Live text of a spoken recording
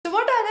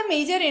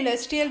major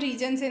industrial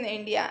regions in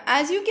India.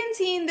 As you can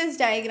see in this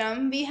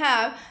diagram, we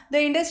have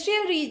the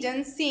industrial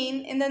regions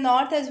seen in the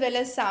north as well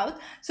as south.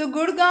 So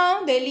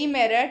Gurgaon, Delhi,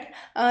 Meerut,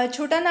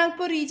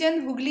 Chotanagpur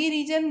region, Hooghly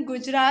region,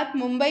 Gujarat,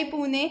 Mumbai,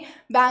 Pune,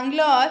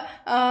 Bangalore,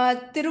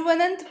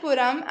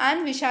 Thiruvananthapuram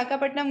and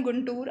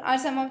Vishakhapatnam-Guntur are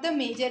some of the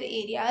major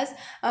areas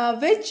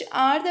which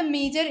are the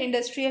major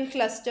industrial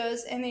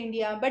clusters in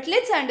India. But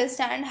let's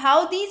understand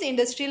how these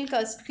industrial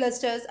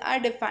clusters are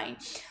defined.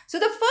 So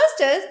the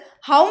first is,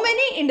 how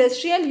many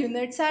industrial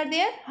units are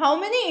there, how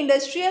many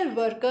industrial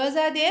workers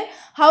are there,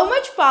 how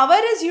much power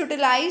is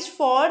utilized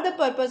for the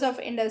purpose of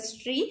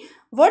industry,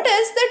 what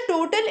is the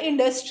total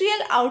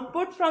industrial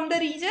output from the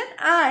region,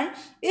 and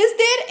is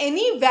there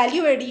any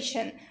value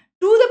addition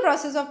to the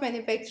process of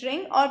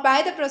manufacturing or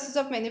by the process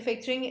of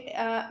manufacturing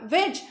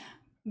which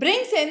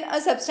brings in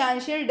a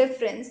substantial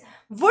difference,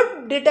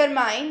 would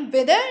determine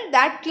whether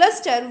that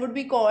cluster would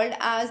be called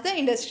as the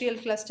industrial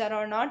cluster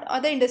or not, or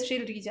the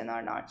industrial region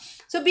or not.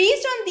 So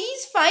based on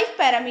these 5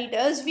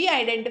 parameters, we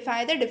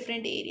identify the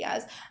different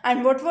areas.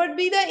 And what would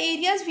be the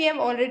areas we have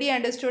already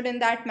understood in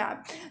that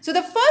map. So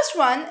the first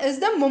one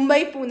is the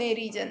Mumbai-Pune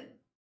region.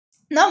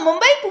 Now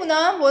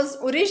Mumbai-Pune was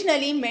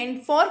originally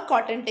meant for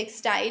cotton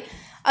textile.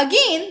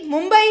 Again,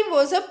 Mumbai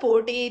was a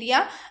port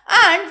area,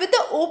 and with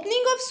the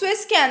opening of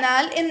Suez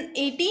Canal in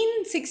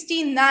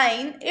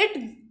 1869,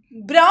 it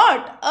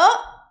brought a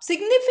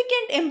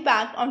significant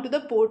impact onto the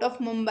port of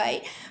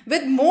Mumbai.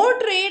 With more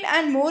trade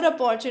and more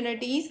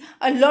opportunities,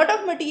 a lot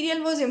of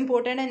material was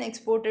imported and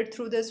exported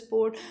through this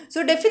port.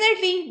 So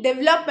definitely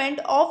development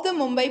of the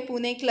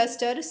Mumbai-Pune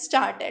cluster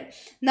started.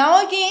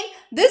 Now again,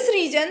 this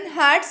region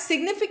had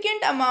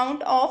significant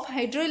amount of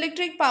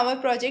hydroelectric power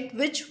project,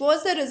 which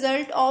was the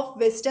result of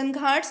Western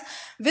Ghats.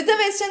 With the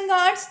Western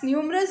Ghats,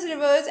 numerous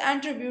rivers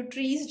and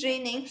tributaries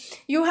draining,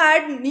 you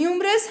had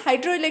numerous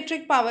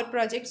hydroelectric power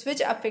projects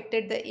which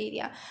affected the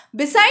area.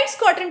 Besides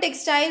cotton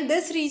textile,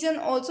 this region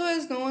also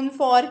is known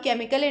for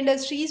chemical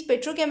industries,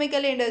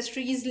 petrochemical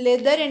industries,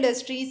 leather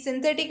industries,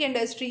 synthetic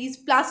industries,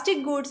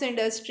 plastic goods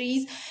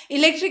industries,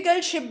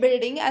 electrical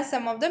shipbuilding as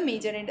some of the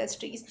major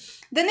industries.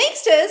 The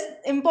next is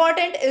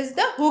important is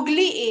the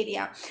Hooghly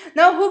area.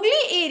 Now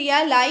Hooghly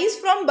area lies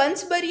from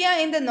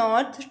Bansbaria in the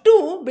north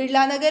to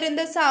Birlanagar in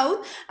the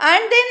south,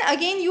 and then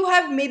again you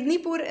have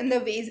Mednipur in the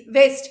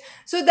west.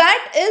 So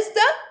that is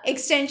the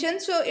extension.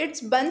 So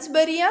it's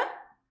Bansbaria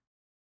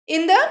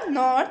in the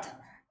north,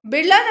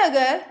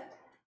 Birlanagar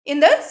in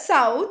the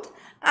south,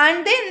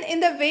 and then in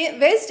the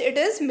west it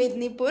is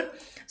Mednipur.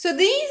 So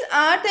these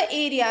are the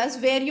areas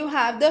where you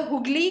have the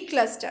Hooghly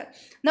cluster.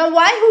 Now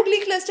why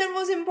Hooghly cluster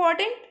was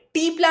important?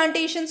 Tea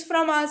plantations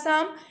from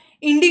Assam,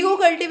 indigo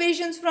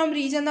cultivations from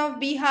region of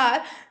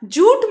Bihar,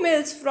 jute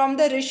mills from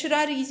the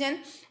Rishra region,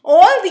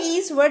 all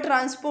these were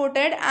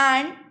transported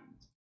and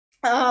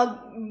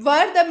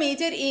were the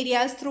major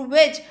areas through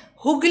which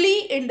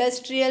Hooghly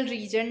industrial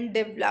region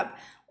developed.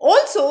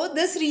 Also,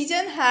 this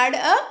region had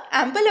an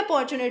ample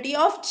opportunity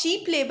of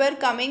cheap labor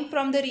coming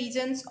from the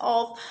regions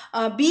of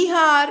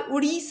Bihar,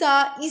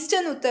 Odisha,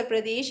 Eastern Uttar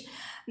Pradesh.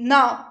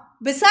 Now,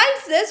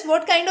 besides this,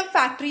 what kind of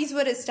factories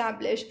were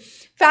established?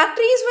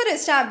 Factories were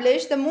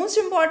established. The most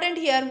important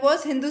here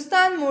was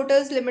Hindustan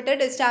Motors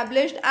Limited,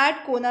 established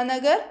at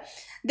Konanagar.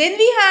 Then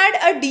we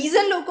had a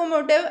diesel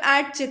locomotive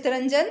at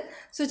Chittaranjan.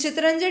 So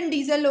Chittaranjan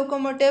diesel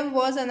locomotive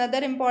was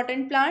another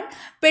important plant.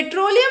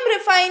 Petroleum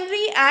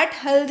refinery at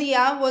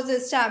Haldia was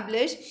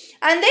established.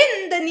 And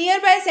then the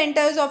nearby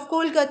centers of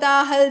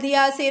Kolkata,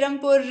 Haldia,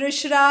 Serampur,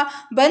 Rishra,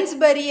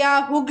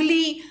 Bansbaria,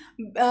 Hooghly,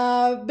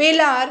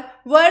 Belur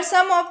were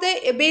some of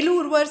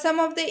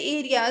the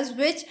areas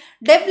which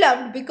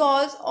developed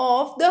because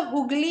of the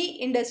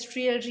Hooghly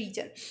industrial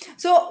region.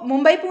 So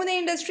Mumbai-Pune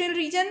industrial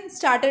region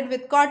started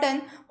with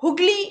cotton.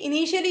 Hooghly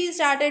initially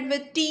started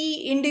with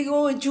tea,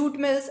 indigo, jute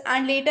mills,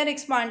 and later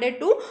expanded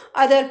to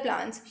other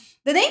plants.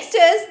 The next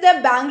is the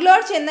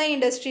Bangalore-Chennai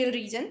Industrial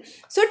Region.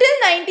 So till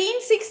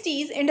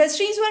 1960s,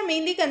 industries were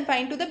mainly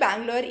confined to the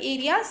Bangalore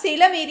area,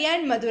 Salem area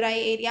and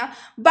Madurai area.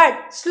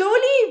 But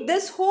slowly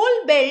this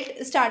whole belt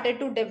started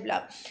to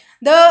develop.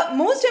 The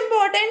most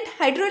important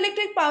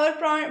hydroelectric power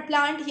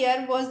plant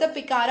here was the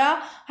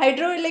Pykara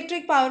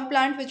hydroelectric power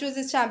plant, which was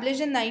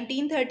established in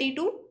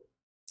 1932.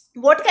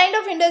 What kind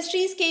of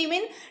industries came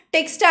in?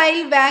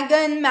 Textile,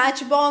 wagon,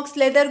 matchbox,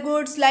 leather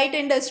goods, light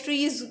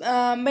industries,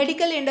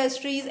 medical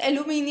industries,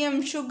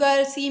 aluminium,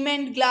 sugar,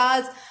 cement,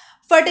 glass,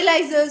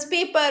 fertilizers,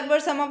 paper were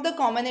some of the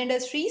common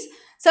industries.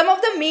 Some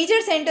of the major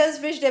centers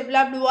which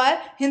developed were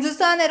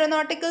Hindustan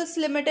Aeronautics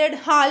Limited,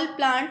 HAL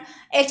plant,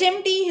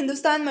 HMT,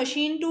 Hindustan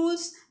Machine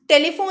Tools,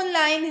 telephone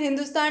line,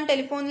 Hindustan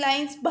Telephone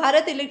Lines,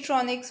 Bharat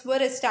Electronics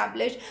were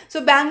established.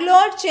 So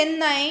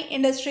Bangalore-Chennai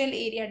industrial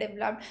area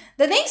developed.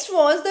 The next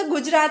was the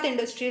Gujarat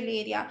industrial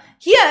area.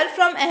 Here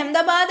from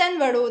Ahmedabad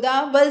and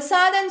Vadodara,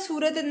 Valsad and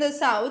Surat in the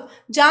south,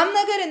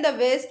 Jamnagar in the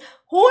west,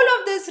 whole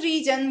of this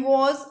region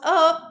was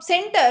a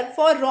center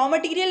for raw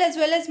material as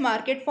well as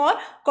market for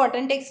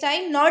cotton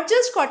textile. Not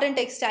just cotton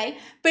textile,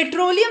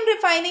 petroleum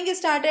refining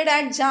started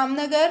at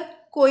Jamnagar,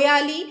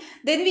 Koyali.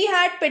 Then we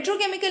had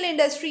petrochemical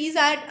industries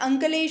at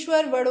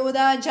Ankaleshwar,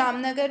 Vadodara,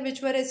 Jamnagar,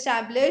 which were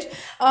established.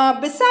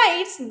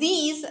 Besides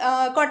these,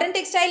 cotton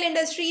textile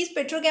industries,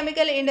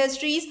 petrochemical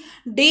industries,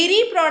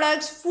 dairy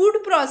products, food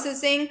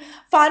processing,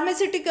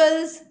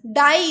 pharmaceuticals,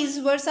 dyes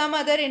were some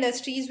other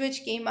industries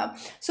which came up.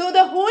 So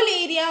the whole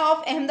area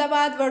of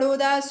Ahmedabad,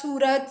 Vadodara,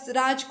 Surat,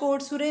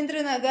 Rajkot,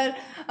 Surendranagar,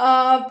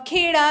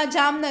 Khera,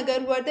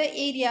 Jamnagar were the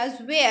areas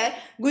where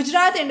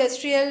Gujarat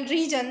industrial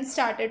region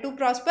started to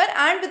prosper,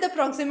 and with the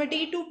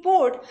proximity to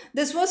port,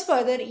 this was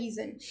further eased.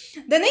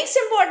 The next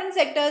important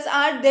sectors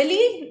are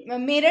Delhi,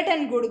 Meerut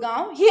and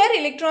Gurgaon. Here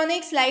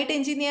electronics, light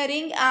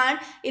engineering and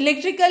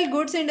electrical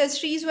goods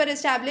industries were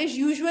established,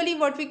 usually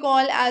what we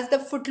call as the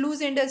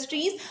footloose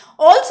industries.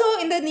 Also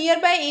in the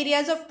nearby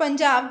areas of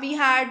Punjab, we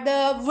had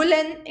the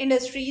woolen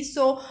industries,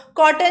 so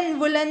cotton,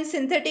 woolen,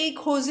 synthetic,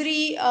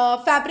 hosiery,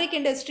 fabric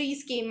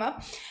industries came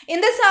up.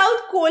 In the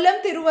south,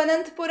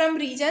 Kolam-Thiruvananthapuram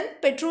region,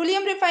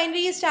 petroleum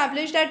refinery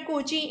established at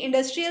Kochi,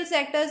 industrial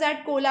sectors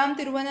at Kolam,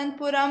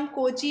 Thiruvananthapuram,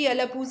 Kochi,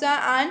 Alappuzha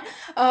and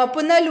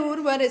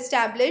Punnalur were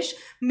established.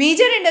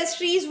 Major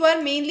industries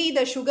were mainly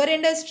the sugar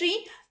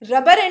industry,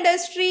 rubber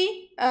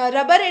industry,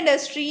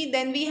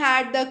 then we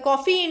had the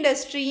coffee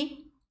industry,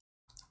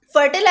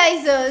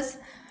 fertilizers,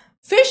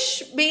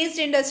 fish-based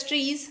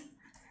industries,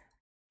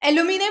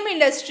 aluminium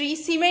industry,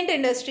 cement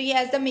industry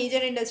as the major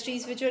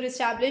industries which were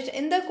established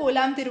in the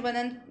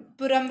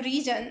Kolam-Thiruvananthapuram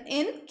region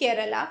in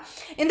Kerala.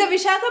 In the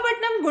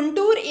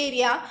Vishakhapatnam-Guntur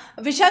area,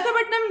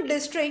 Vishakhapatnam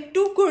district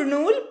to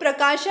Kurnool,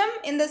 Prakasham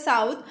in the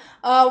south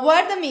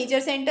were the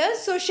major centers.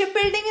 So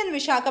shipbuilding in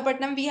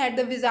Vishakhapatnam, we had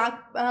the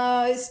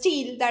Vizag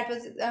steel that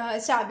was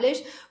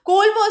established. Coal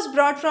was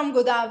brought from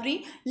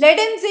Godavari. Lead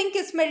and zinc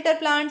smelter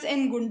plants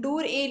in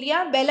Guntur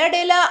area.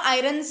 Belladela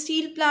iron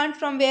steel plant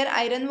from where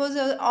iron was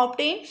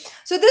obtained.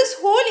 So this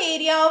whole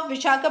area of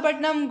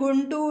Vishakhapatnam,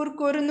 Guntur,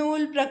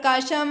 Kurnool,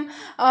 Prakasham,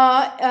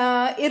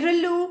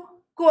 Irulu,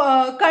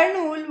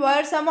 Kurnool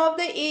were some of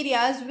the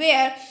areas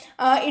where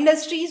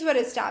industries were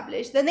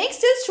established. The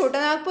next is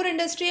Chotanagpur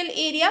industrial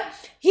area.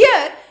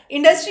 Here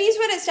industries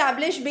were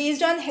established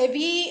based on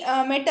heavy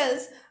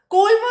metals.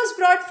 Coal was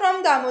brought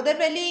from Damodar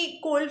Valley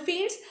coal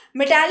fields.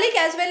 Metallic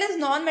as well as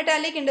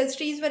non-metallic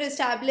industries were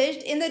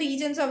established in the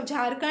regions of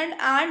Jharkhand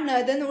and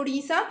northern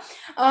Odisha.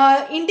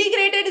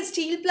 Integrated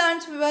steel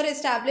plants were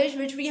established,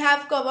 which we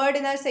have covered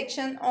in our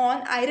section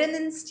on iron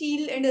and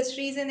steel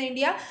industries in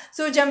India.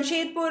 So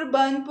Jamshedpur,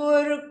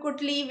 Burnpur,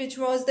 Kutli, which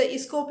was the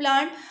ISCO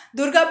plant,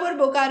 Durgapur,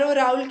 Bokaro,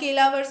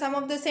 Raulkela were some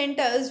of the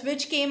centers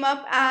which came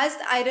up as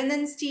iron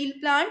and steel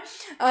plant.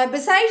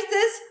 Besides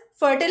this,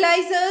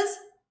 fertilizers,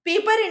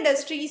 paper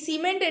industry,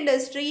 cement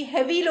industry,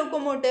 heavy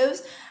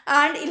locomotives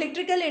and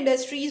electrical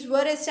industries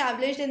were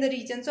established in the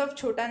regions of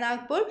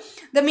Chotanagpur.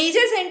 The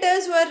major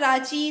centers were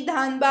Ranchi,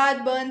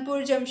 Dhanbad,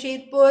 Burnpur,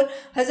 Jamshedpur,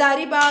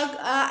 Hazaribagh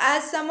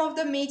as some of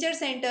the major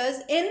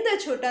centers in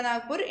the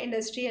Chotanagpur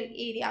industrial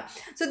area.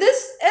 So this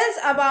is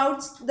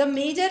about the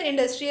major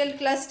industrial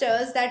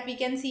clusters that we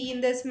can see in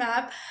this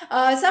map.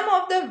 Some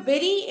of the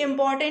very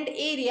important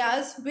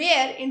areas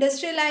where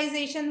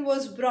industrialization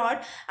was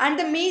brought and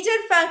the major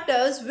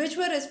factors which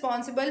were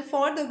responsible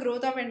for the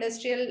growth of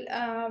industrial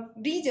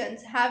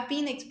regions have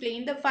been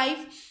explained. The 5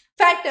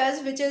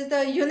 factors, which is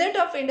the unit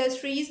of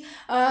industries,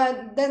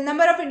 the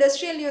number of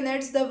industrial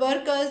units, the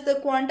workers, the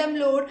quantum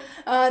load,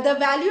 the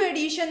value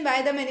addition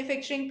by the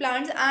manufacturing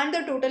plants and the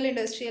total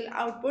industrial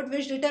output,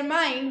 which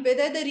determine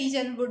whether the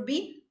region would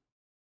be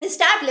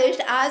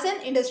established as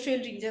an industrial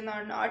region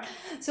or not.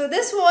 So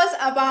this was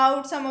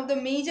about some of the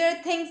major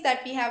things that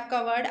we have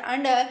covered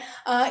under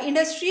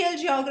industrial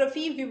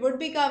geography. We would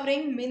be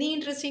covering many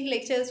interesting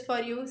lectures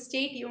for you.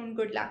 Stay tuned.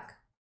 Good luck.